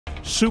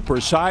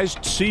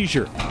supersized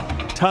seizure.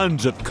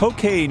 Tons of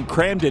cocaine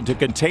crammed into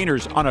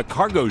containers on a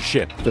cargo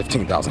ship.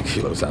 15,000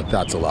 kilos,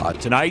 that's a lot.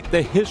 Tonight,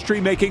 the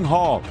history-making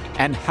haul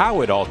and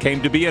how it all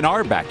came to be in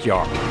our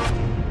backyard.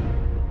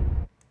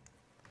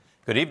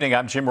 Good evening,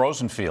 I'm Jim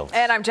Rosenfield.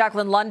 And I'm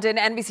Jacqueline London.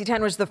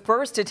 NBC10 was the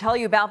first to tell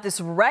you about this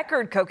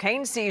record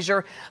cocaine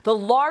seizure, the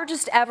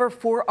largest ever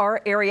for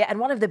our area and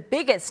one of the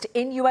biggest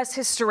in U.S.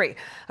 history.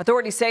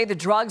 Authorities say the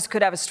drugs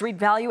could have a street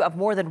value of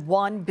more than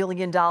 $1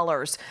 billion.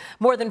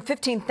 More than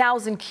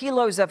 15,000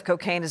 kilos of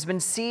cocaine has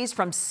been seized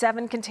from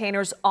 7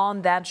 containers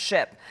on that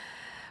ship.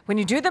 When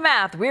you do the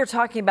math, we're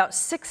talking about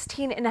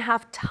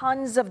 16.5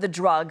 tons of the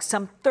drug,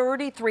 some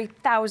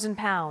 33,000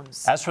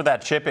 pounds. As for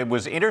that ship, it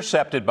was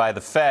intercepted by the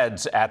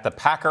feds at the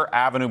Packer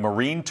Avenue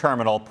Marine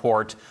Terminal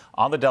port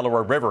on the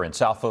Delaware River in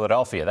South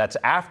Philadelphia. That's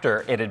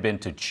after it had been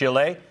to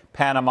Chile,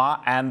 Panama,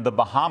 and the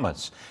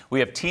Bahamas. We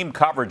have team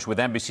coverage with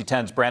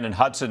NBC10's Brandon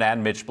Hudson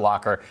and Mitch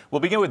Blocker. We'll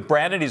begin with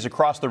Brandon. He's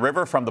across the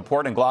river from the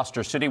port in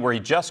Gloucester City, where he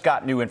just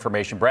got new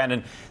information.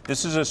 Brandon,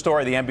 this is a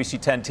story the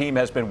NBC10 team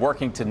has been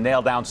working to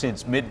nail down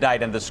since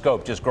midnight, and the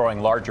scope just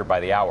growing larger by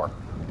the hour.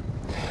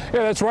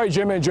 Yeah, that's right,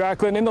 Jim and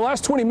Jacqueline. In the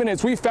last 20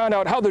 minutes, we found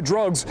out how the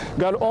drugs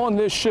got on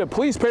this ship.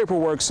 Police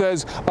paperwork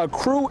says a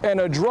crew and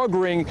a drug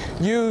ring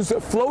used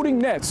floating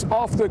nets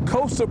off the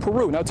coast of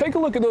Peru. Now, take a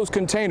look at those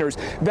containers.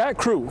 That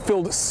crew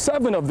filled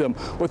 7 of them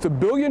with $1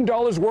 billion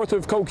worth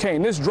of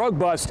cocaine. This drug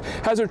bust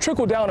has a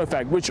trickle-down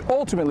effect, which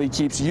ultimately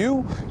keeps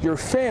you, your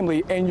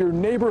family, and your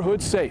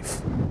neighborhood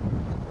safe.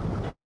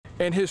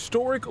 An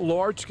historic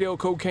large-scale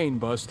cocaine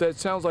bust that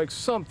sounds like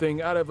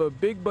something out of a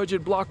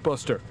big-budget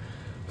blockbuster.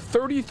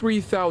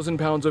 33,000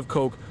 pounds of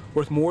coke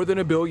worth more than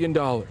 $1 billion.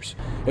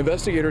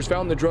 Investigators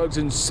found the drugs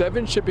in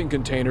 7 shipping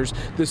containers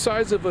the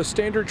size of a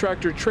standard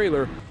tractor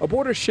trailer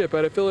aboard a ship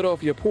at a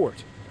Philadelphia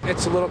port.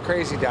 It's a little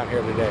crazy down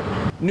here today.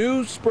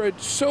 News spread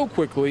so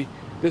quickly,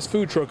 this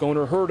food truck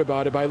owner heard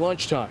about it by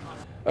lunchtime.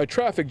 A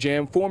traffic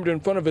jam formed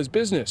in front of his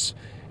business.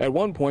 At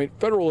one point,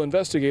 federal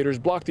investigators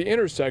blocked the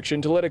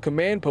intersection to let a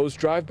command post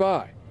drive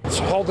by. It's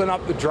holding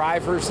up the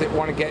drivers that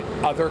want to get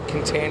other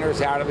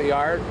containers out of the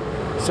yard.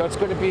 So it's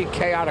going to be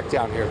chaotic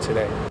down here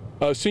today.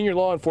 A senior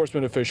law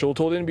enforcement official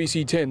told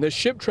NBC10 the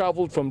ship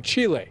traveled from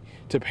Chile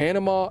to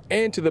Panama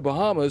and to the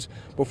Bahamas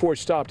before it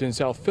stopped in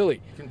South Philly.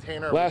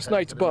 Last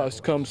night's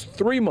bust comes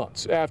 3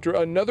 months after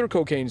another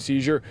cocaine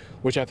seizure,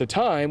 which at the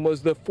time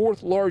was the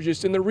 4th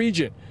largest in the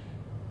region.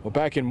 Well,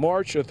 back in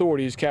March,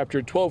 authorities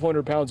captured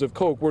 1,200 pounds of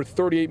coke worth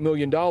 $38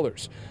 million.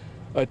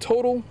 A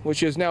total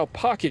which is now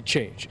pocket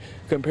change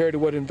compared to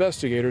what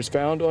investigators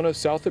found on a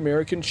South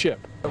American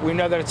ship. We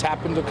know that it's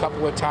happened a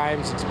couple of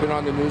times. It's been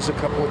on the news a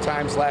couple of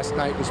times. Last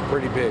night was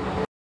pretty big.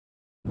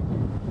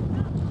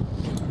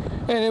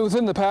 And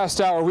within the past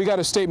hour, we got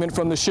a statement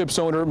from the ship's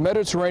owner,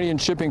 Mediterranean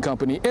Shipping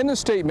Company. In the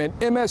statement,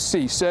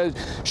 MSC says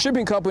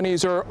shipping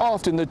companies are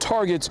often the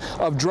targets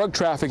of drug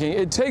trafficking.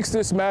 It takes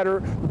this matter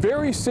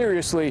very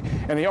seriously,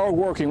 and they are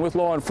working with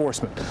law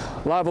enforcement.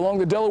 Live along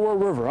the Delaware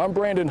River, I'm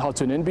Brandon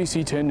Hudson,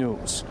 NBC10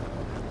 News.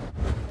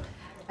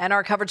 And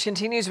our coverage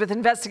continues with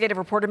investigative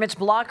reporter Mitch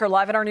Blocker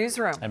live in our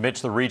newsroom. And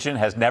Mitch, the region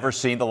has never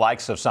seen the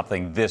likes of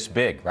something this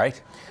big,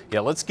 right? Yeah,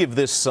 let's give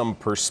this some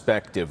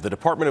perspective. The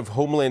Department of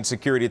Homeland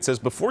Security, it says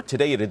before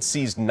today it had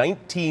seized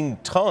 19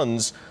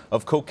 tons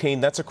of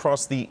cocaine. That's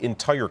across the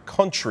entire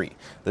country.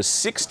 The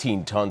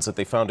 16 tons that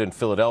they found in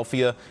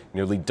Philadelphia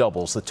nearly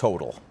doubles the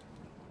total.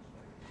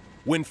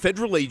 When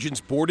federal agents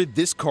boarded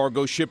this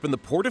cargo ship in the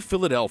port of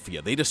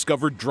Philadelphia, they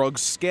discovered drugs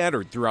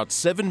scattered throughout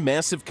 7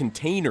 massive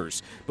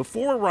containers.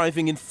 Before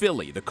arriving in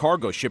Philly, the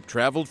cargo ship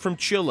traveled from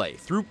Chile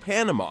through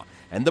Panama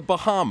and the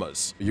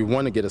Bahamas. You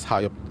want to get as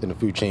high up in the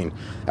food chain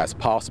as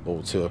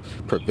possible to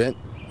prevent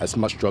as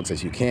much drugs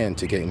as you can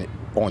to get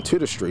onto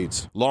the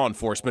streets. Law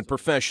enforcement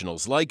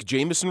professionals like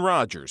Jamison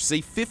Rogers say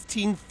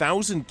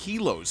 15,000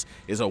 kilos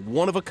is a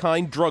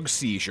one-of-a-kind drug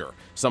seizure,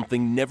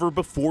 something never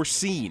before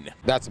seen.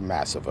 That's a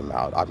massive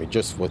amount. I mean,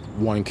 just with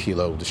 1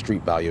 kilo, the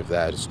street value of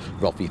that is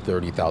roughly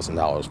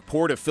 $30,000.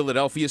 Port of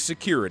Philadelphia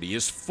security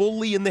is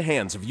fully in the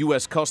hands of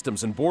U.S.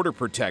 Customs and Border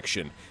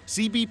Protection.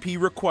 CBP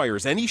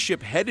requires any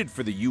ship headed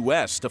for the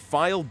U.S. to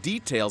file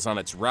details on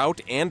its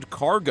route and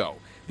cargo.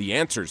 The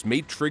answers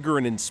may trigger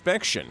an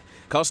inspection.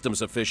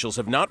 Customs officials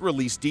have not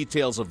released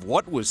details of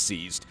what was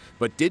seized,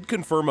 but did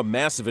confirm a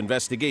massive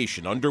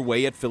investigation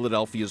underway at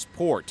Philadelphia's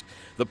port.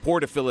 The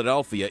Port of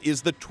Philadelphia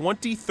is the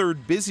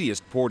 23rd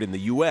busiest port in the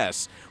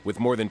U.S., with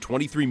more than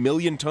 23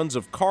 million tons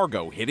of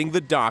cargo hitting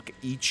the dock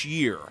each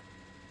year.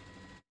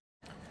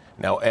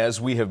 Now, as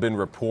we have been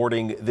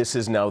reporting, this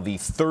is now the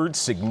 3rd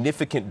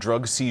significant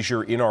drug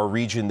seizure in our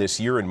region this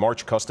year. In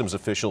March, customs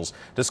officials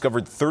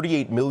discovered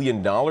 $38 million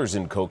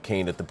in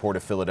cocaine at the Port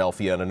of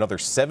Philadelphia and another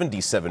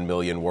 $77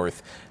 million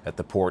worth at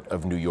the Port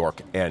of New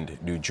York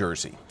and New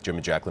Jersey. Jim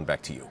and Jacqueline,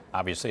 back to you.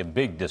 Obviously a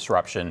big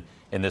disruption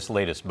in this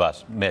latest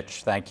bust.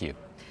 Mitch, thank you.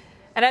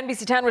 And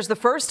NBC10 was the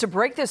first to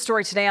break this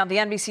story today on the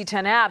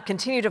NBC10 app.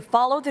 Continue to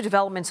follow the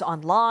developments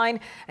online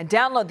and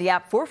download the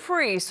app for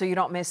free so you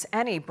don't miss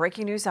any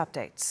breaking news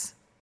updates.